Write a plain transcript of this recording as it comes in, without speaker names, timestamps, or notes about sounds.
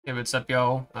Hey, what's up,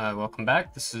 y'all? Welcome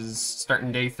back. This is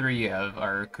starting day 3 of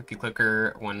our Cookie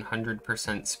Clicker 100%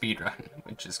 speedrun,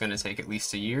 which is going to take at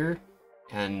least a year,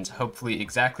 and hopefully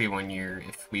exactly 1 year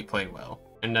if we play well.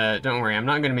 And don't worry, I'm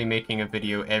not going to be making a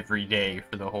video every day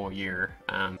for the whole year.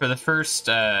 For the first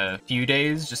few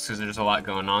days, just because there's a lot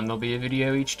going on, there'll be a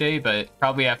video each day, but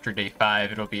probably after day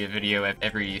 5, it'll be a video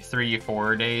every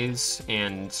 3-4 days,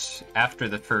 and after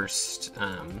the first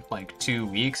like 2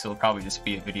 weeks, it'll probably just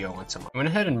be a video once a month. I went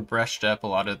ahead and brushed up a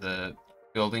lot of the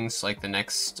buildings, like the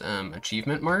next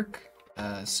achievement mark,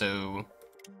 so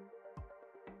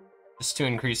just to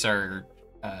increase our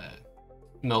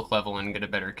milk level and get a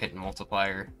better kitten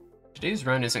multiplier. Today's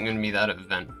run isn't going to be that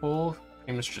eventful.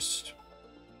 Pretty much just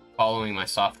following my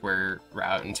software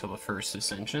route until the first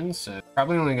ascension, so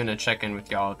probably only going to check in with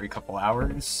y'all every couple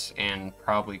hours and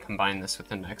probably combine this with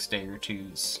the next day or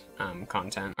two's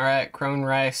content. Alright, crone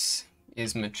rice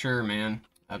is mature, man.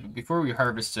 But before we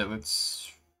harvest it,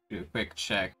 let's do a quick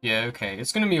check. Yeah, okay,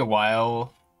 it's going to be a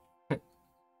while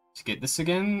to get this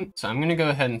again, so I'm going to go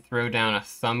ahead and throw down a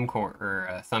thumb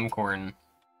corn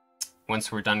once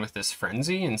we're done with this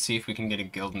frenzy and see if we can get a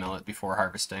guild millet before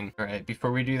harvesting. All right, before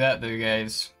we do that though,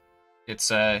 guys, it's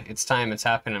time, it's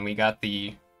happening. We got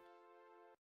the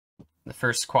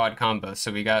first quad combo.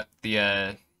 So we got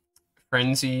the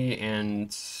frenzy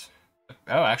and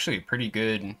actually a pretty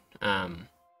good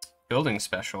building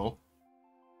special.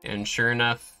 And sure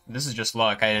enough, this is just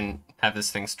luck. I didn't have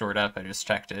this thing stored up. I just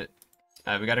checked it.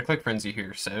 We got a click frenzy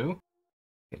here, so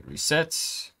it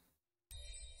resets.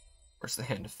 Where's the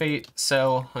hand of fate?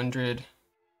 Sell 100.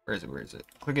 Where is it?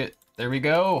 Click it. There we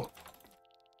go.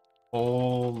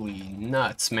 Holy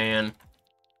nuts, man.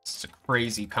 It's a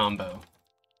crazy combo.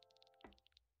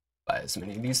 Buy as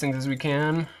many of these things as we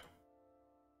can.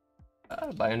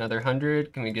 Buy another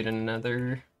 100. Can we get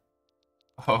another?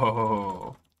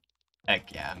 Oh,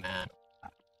 heck yeah, man.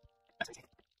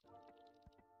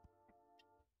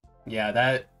 Yeah,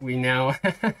 that we now...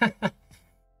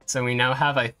 So we now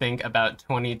have, I think, about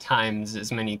 20 times as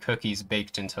many cookies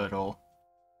baked in total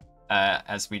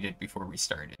as we did before we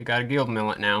started. We got a guild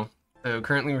millet now. So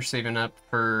currently we're saving up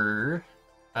for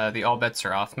the all bets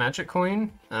are off magic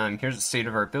coin. Here's the state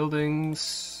of our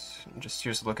buildings. Just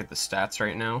here's a look at the stats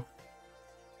right now.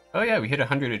 Oh yeah, we hit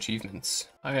 100 achievements.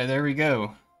 Okay, there we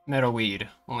go. Metal weed.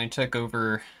 Only took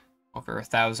over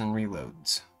 1,000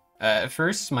 reloads. At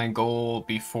first, my goal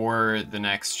before the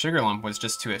next sugar lump was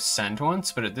just to ascend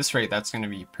once, but at this rate, that's going to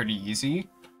be pretty easy.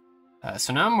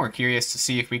 So now I'm more curious to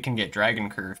see if we can get Dragon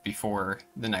Curve before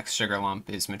the next sugar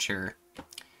lump is mature.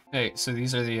 Okay, so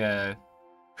these are the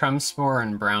crumb spore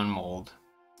and brown mold.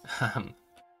 I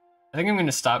think I'm going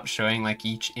to stop showing like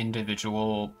each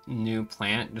individual new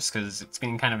plant just because it's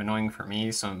getting kind of annoying for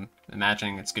me, so I'm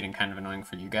imagining it's getting kind of annoying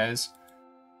for you guys.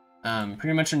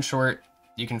 Pretty much in short,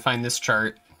 you can find this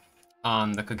chart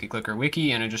on the Cookie Clicker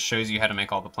wiki, and it just shows you how to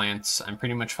make all the plants. I'm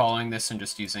pretty much following this and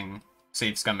just using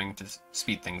save-scumming to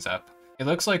speed things up. It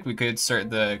looks like we could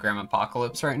start the Graham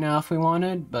Apocalypse right now if we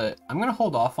wanted, but I'm gonna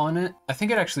hold off on it. I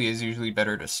think it actually is usually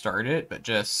better to start it, but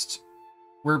just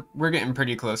we're getting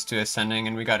pretty close to ascending,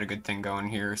 and we got a good thing going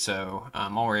here, so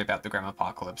I'll worry about the Graham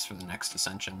Apocalypse for the next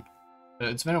ascension. So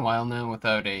it's been a while now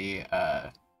without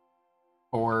a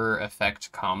 4 effect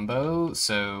combo.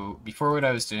 So before, what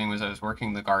I was doing was I was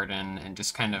working the garden and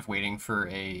just kind of waiting for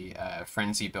a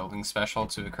frenzy building special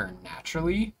to occur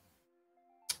naturally.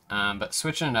 But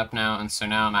switching it up now, and so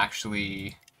now I'm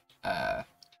actually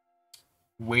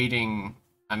waiting.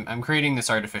 I'm creating this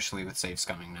artificially with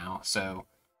save-scumming now. So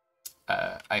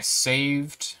I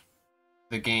saved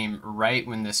the game right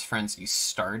when this frenzy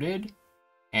started,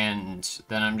 and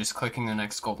then I'm just clicking the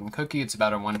next golden cookie. It's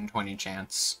about a 1 in 20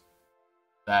 chance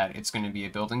that it's going to be a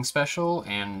building special,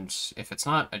 and if it's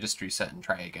not, I just reset and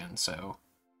try again. So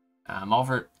I've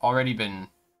already been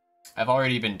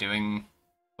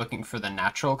looking for the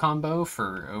natural combo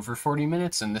for over 40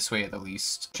 minutes, and this way at the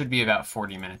least should be about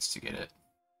 40 minutes to get it.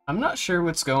 I'm not sure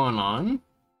what's going on,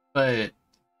 but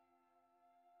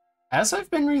as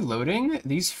I've been reloading,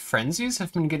 these frenzies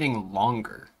have been getting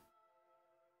longer.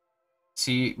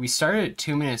 See, we started at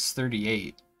 2 minutes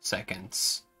 38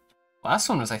 seconds. Last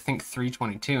one was, I think,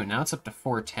 3:22, and now it's up to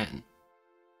 4:10.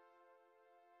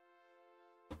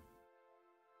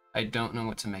 I don't know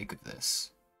what to make of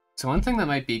this. So one thing that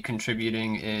might be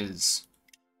contributing is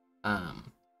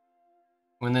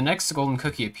when the next golden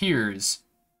cookie appears,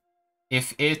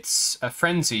 if it's a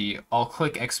frenzy, I'll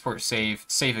click export save,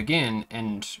 save again,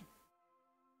 and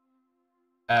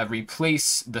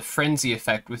replace the frenzy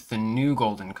effect with the new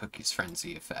golden cookie's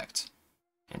frenzy effect.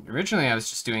 And originally I was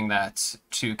just doing that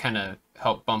to kind of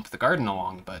help bump the garden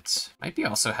along, but might be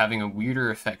also having a weirder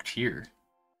effect here.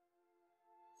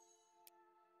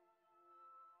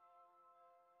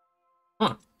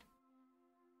 Huh.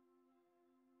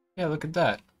 Yeah, look at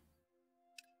that.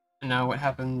 And now what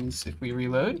happens if we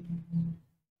reload?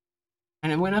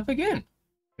 And it went up again.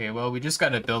 Okay, well, we just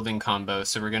got a building combo,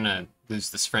 so we're gonna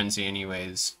lose this frenzy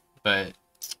anyways. But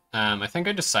I think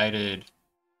I decided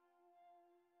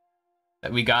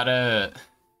that we gotta...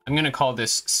 I'm gonna call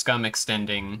this scum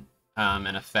extending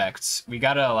an effect. We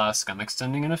gotta allow scum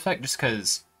extending an effect just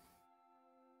because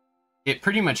it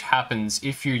pretty much happens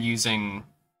if you're using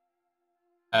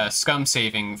scum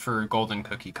saving for golden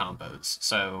cookie combos.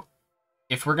 So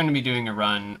if we're going to be doing a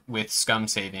run with scum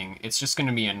saving, it's just going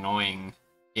to be annoying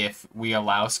if we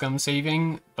allow scum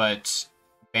saving, but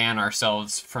ban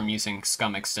ourselves from using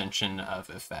scum extension of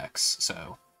effects.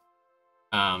 So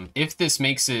if this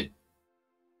makes it,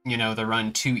 you know, the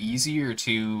run too easy or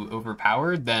too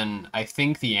overpowered, then I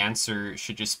think the answer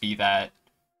should just be that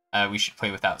we should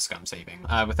play without scum saving.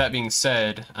 With that being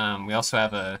said, we also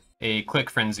have a quick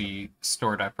frenzy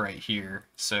stored up right here,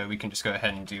 so we can just go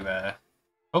ahead and do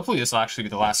hopefully this will actually be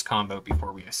the last combo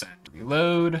before we ascend.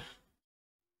 Reload.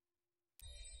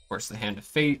 Force the Hand of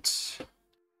Fate.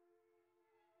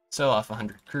 Sell off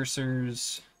 100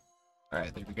 cursors.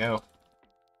 Alright, there we go.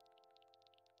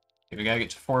 Okay, we gotta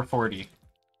get to 440.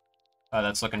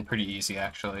 That's looking pretty easy,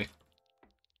 actually.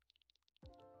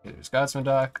 Okay, there's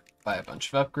Godsmadoc. Buy a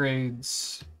bunch of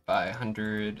upgrades. Buy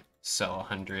 100. Sell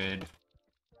 100.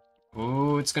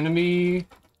 Ooh, it's gonna be...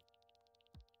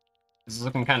 This is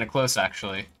looking kind of close,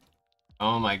 actually.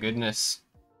 Oh my goodness.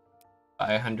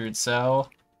 Buy 100, sell.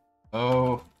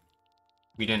 Oh,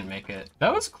 we didn't make it.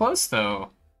 That was close, though.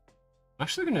 I'm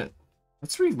actually gonna...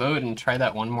 Let's reload and try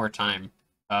that one more time.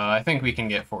 I think we can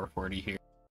get 440 here.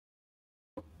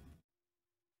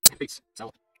 Please,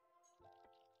 sell.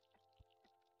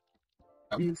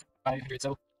 Oh, 500,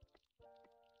 sell.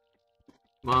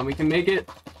 Come on, we can make it.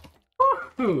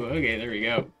 Ooh, okay, there we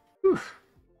go. Whew.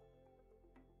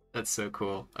 That's so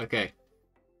cool. Okay.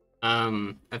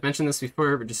 I've mentioned this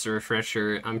before, but just a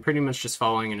refresher, I'm pretty much just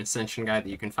following an ascension guide that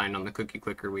you can find on the Cookie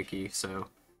Clicker wiki, so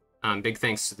big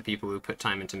thanks to the people who put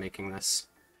time into making this.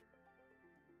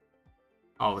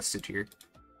 All listed here.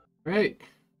 Right,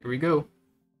 here we go.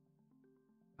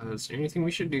 Is there anything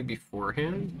we should do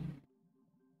beforehand?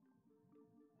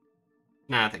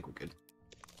 Nah, I think we're good.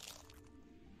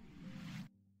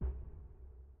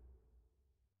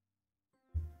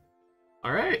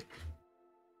 Alright.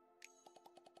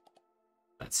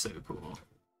 That's so cool.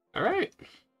 Alright. I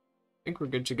think we're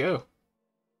good to go.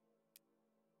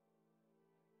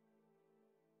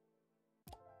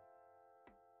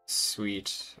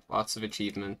 Sweet. Lots of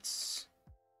achievements.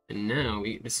 And now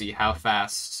we get to see how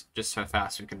fast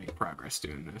we can make progress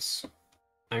doing this.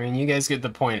 I mean, you guys get the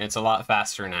point. It's a lot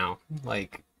faster now.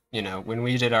 Like, you know, when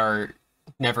we did our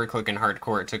Never Click in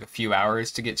Hardcore, it took a few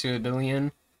hours to get to 1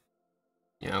 billion.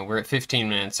 You know, we're at 15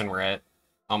 minutes and we're at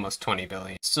almost 20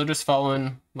 billion. Still just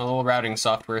following my little routing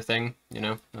software thing, you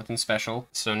know, nothing special.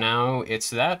 So now it's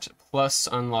that plus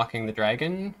unlocking the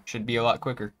dragon should be a lot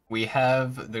quicker. We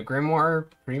have the grimoire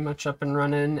pretty much up and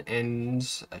running,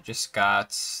 and I just got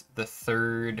the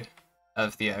 3rd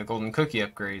of the golden cookie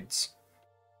upgrades.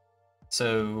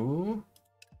 So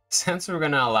since we're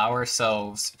going to allow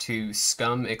ourselves to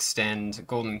scum extend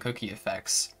golden cookie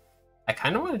effects, I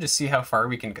kind of wanted to see how far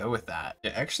we can go with that.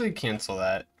 Yeah, actually cancel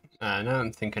that. Now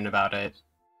I'm thinking about it,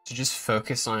 to just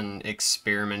focus on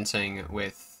experimenting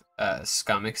with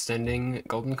scum extending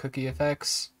golden cookie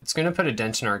effects. It's going to put a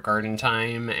dent in our garden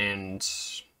time and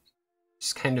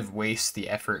just kind of waste the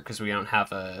effort because we don't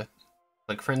have a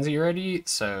like frenzy ready.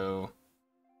 So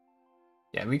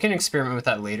yeah, we can experiment with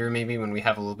that later maybe when we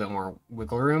have a little bit more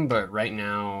wiggle room, but right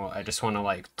now I just want to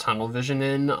like tunnel vision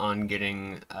in on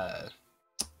getting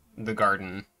the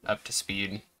garden up to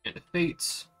speed. And the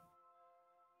fates.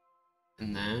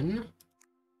 And then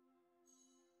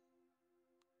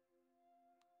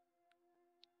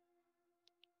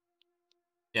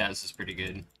yeah, this is pretty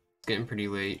good. It's getting pretty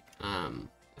late. I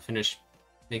finished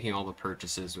making all the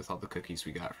purchases with all the cookies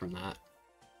we got from that.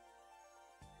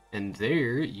 And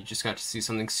there, you just got to see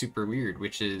something super weird,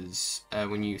 which is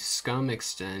when you scum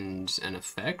extend an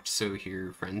effect, so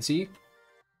here, Frenzy,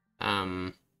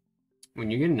 when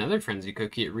you get another Frenzy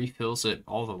cookie, it refills it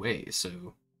all the way.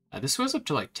 So this was up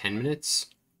to like 10 minutes,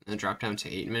 and then dropped down to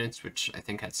 8 minutes, which I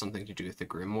think had something to do with the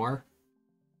grimoire.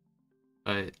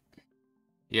 But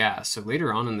yeah, so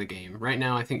later on in the game, right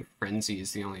now I think Frenzy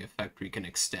is the only effect we can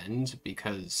extend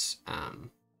because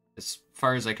As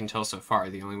far as I can tell so far,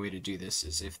 the only way to do this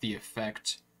is if the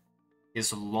effect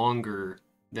is longer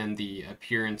than the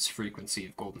appearance frequency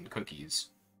of golden cookies.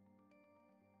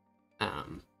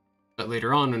 But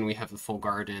later on, when we have the full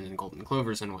garden and golden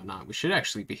clovers and whatnot, we should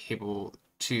actually be able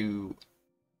to,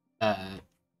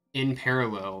 in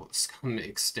parallel, scum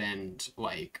extend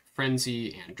like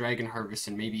Frenzy and Dragon Harvest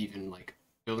and maybe even like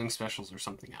building specials or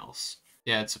something else.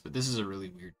 Yeah, this is a really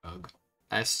weird bug.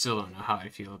 I still don't know how I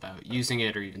feel about using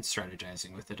it or even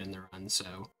strategizing with it in the run,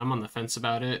 so I'm on the fence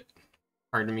about it.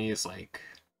 Part of me is like,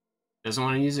 doesn't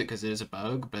want to use it because it is a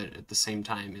bug, but at the same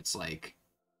time, it's like,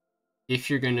 if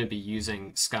you're going to be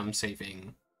using scum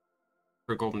saving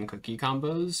for golden cookie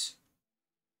combos,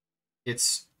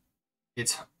 it's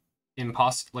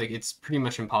impossible. Like, it's pretty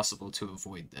much impossible to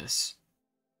avoid this.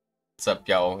 What's up,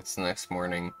 y'all? It's the next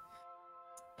morning.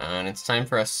 And it's time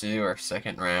for us to do our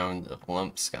second round of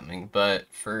lump scumming, but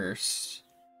first,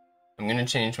 I'm going to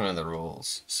change one of the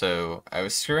rules. So, I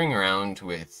was screwing around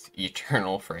with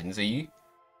Eternal Frenzy,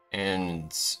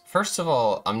 and first of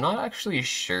all, I'm not actually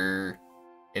sure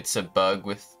it's a bug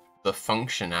with the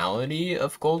functionality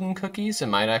of golden cookies. It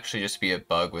might actually just be a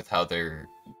bug with how they're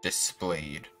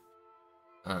displayed.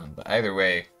 But either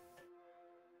way,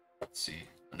 let's see.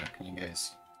 I don't know, can you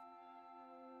guys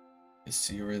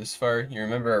see over this far? You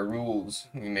remember our rules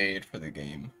we made for the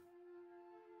game.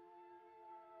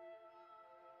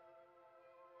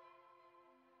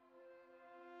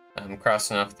 I'm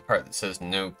crossing off the part that says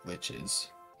no glitches.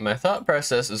 My thought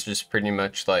process is just pretty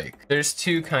much like, there's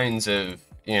two kinds of,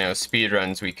 you know,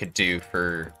 speedruns we could do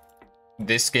for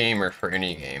this game or for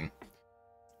any game.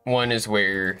 One is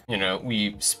where, you know,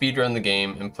 we speedrun the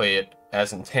game and play it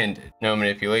as intended. No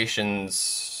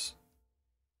manipulations,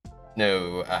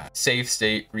 no save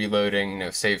state reloading, no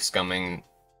save scumming,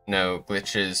 no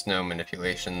glitches, no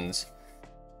manipulations.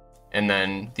 And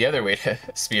then the other way to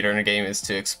speedrun a game is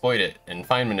to exploit it and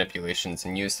find manipulations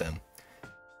and use them.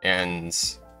 And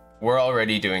we're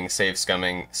already doing save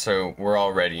scumming, so we're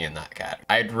already in that category.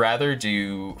 I'd rather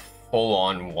do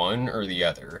full-on one or the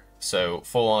other. So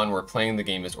full-on, we're playing the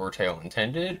game as Ortail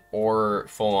intended, or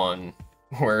full-on,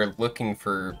 we're looking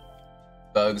for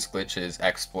bugs, glitches,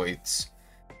 exploits,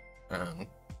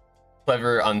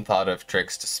 clever, unthought of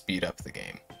tricks to speed up the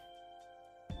game.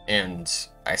 And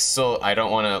I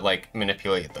don't want to like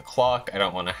manipulate the clock, I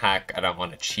don't want to hack, I don't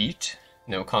want to cheat.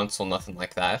 No console, nothing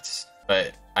like that.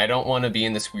 But I don't want to be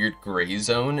in this weird gray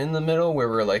zone in the middle where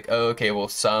we're like, oh, okay, well,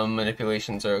 some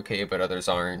manipulations are okay, but others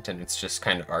aren't, and it's just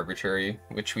kind of arbitrary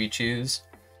which we choose.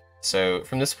 So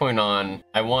from this point on,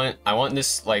 I want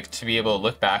this like to be able to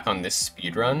look back on this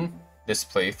speedrun, this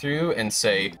playthrough, and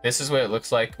say, this is what it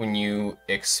looks like when you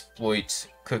exploit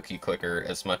Cookie Clicker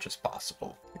as much as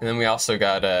possible. And then we also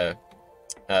got the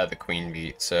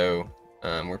queenbeet, so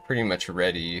we're pretty much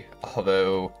ready,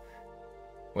 although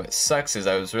what sucks is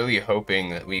I was really hoping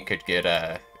that we could get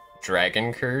a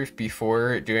dragon curve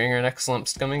before doing our next lump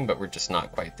scumming, but we're just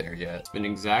not quite there yet. It's been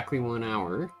exactly 1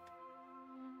 hour,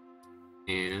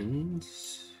 and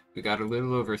we got a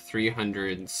little over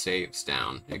 300 saves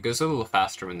down. It goes a little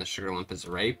faster when the sugar lump is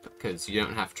ripe, because you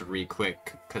don't have to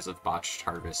re-click because of botched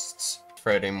harvests.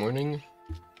 Friday morning,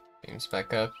 game's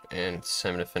back up, and it's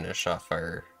time to finish off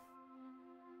our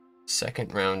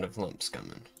second round of lump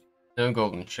scumming. No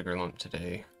golden sugar lump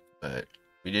today, but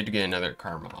we did get another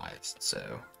caramelized,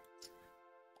 so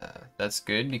that's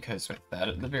good, because with that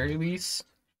at the very least,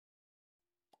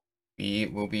 we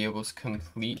will be able to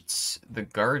complete the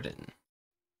garden.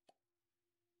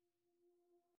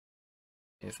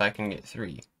 If I can get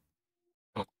 3.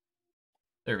 Oh,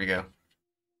 there we go.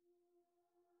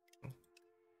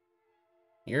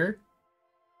 Here,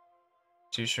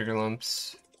 2 sugar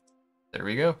lumps. There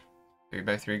we go.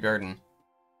 3x3 garden.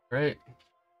 Right,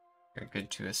 you're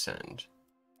good to ascend.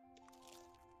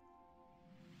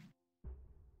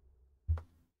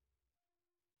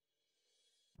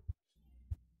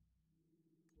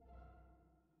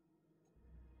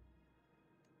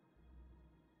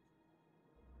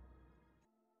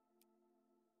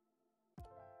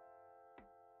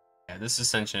 Yeah, this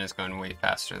ascension is going way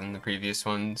faster than the previous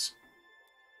ones.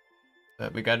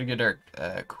 But we got to get our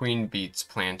queen beets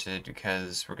planted,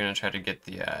 because we're going to try to get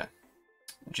the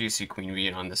juicy queen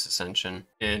beet on this ascension.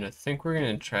 And I think we're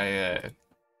going to try a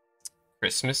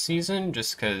Christmas season,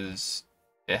 just because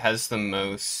it has the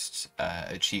most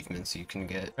achievements you can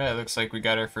get. Right, looks like we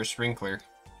got our first sprinkler.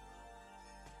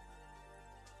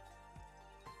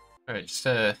 Alright, just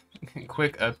a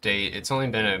quick update. It's only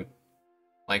been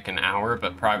like an hour,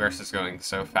 but progress is going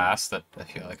so fast that I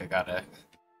feel like I gotta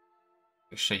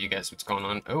show you guys what's going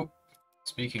on. Oh,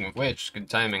 speaking of which, good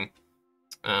timing.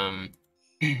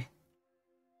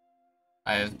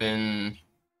 I have been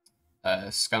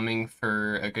scumming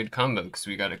for a good combo because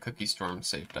we got a cookie storm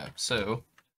saved up. So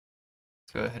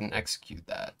let's go ahead and execute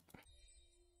that.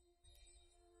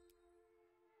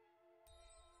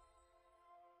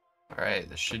 All right,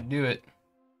 this should do it.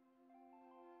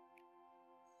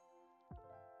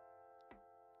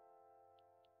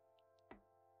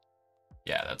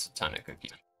 Yeah, that's a ton of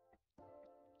cookies.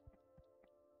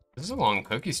 This is a long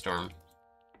cookie storm.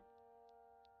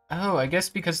 Oh, I guess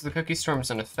because the cookie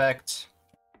storm's in effect,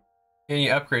 any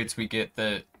upgrades we get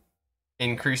that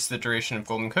increase the duration of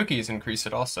golden cookies increase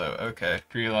it also. Okay,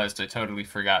 realized I totally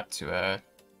forgot to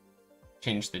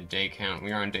change the day count.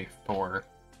 We are on day 4.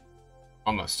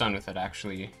 Almost done with it,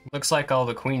 actually. Looks like all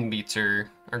the queen beets are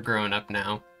growing up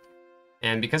now.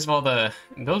 And because of all the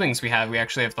buildings we have, we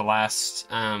actually have the last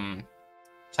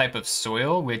type of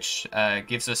soil, which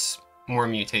gives us more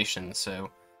mutations.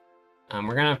 So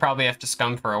we're gonna probably have to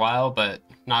scum for a while, but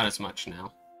not as much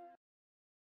now.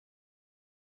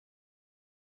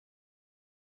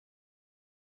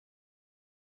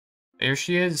 There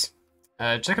she is.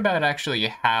 Took about actually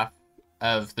half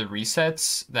of the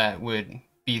resets that would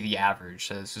be the average.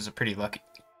 So this was a pretty lucky,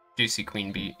 juicy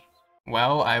queen beet.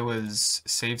 Well, I was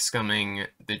save scumming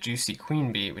the juicy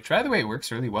queen beet, which by the way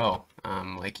works really well.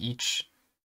 Like each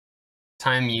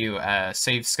time you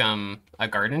save scum a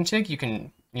garden tick, you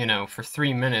can, you know, for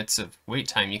 3 minutes of wait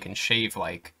time, you can shave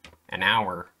like an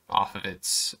hour off of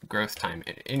its growth time.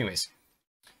 Anyways,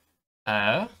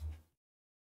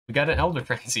 we got an Elder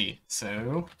Frenzy,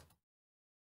 so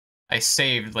I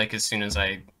saved like as soon as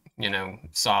I, you know,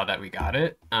 saw that we got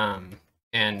it.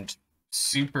 And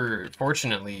super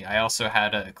fortunately, I also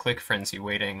had a Click Frenzy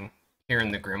waiting here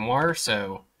in the Grimoire,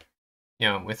 so, you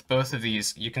know, with both of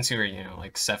these, you can see we're, you know,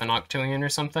 like 7 octillion or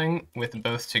something. With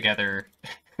both together,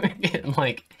 we get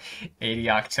like 80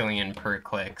 octillion per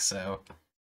click, so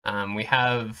we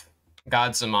have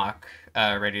Godzamok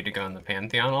ready to go in the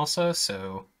Pantheon also,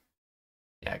 so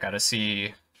yeah, gotta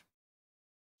see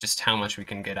just how much we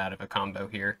can get out of a combo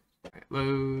here. Right,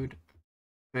 load,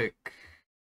 click,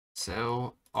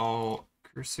 sell, all,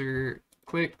 cursor,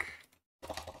 click.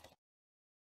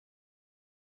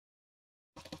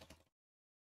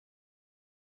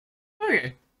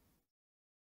 Okay.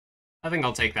 I think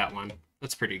I'll take that one.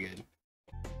 That's pretty good.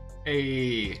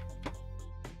 Hey.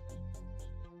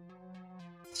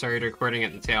 Started recording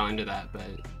at the tail end of that, but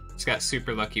just got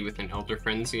super lucky with an Elder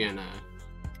Frenzy, and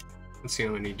let's see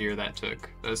how many deer that took.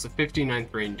 That was the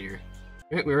 59th reindeer.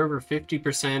 Right, we're over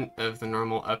 50% of the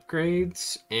normal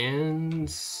upgrades,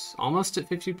 and almost at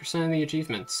 50% of the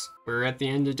achievements. We're at the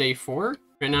end of day 4.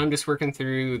 Right now I'm just working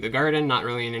through the garden, not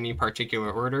really in any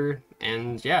particular order,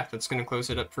 and yeah, that's going to close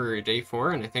it up for day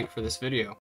 4, and I think for this video.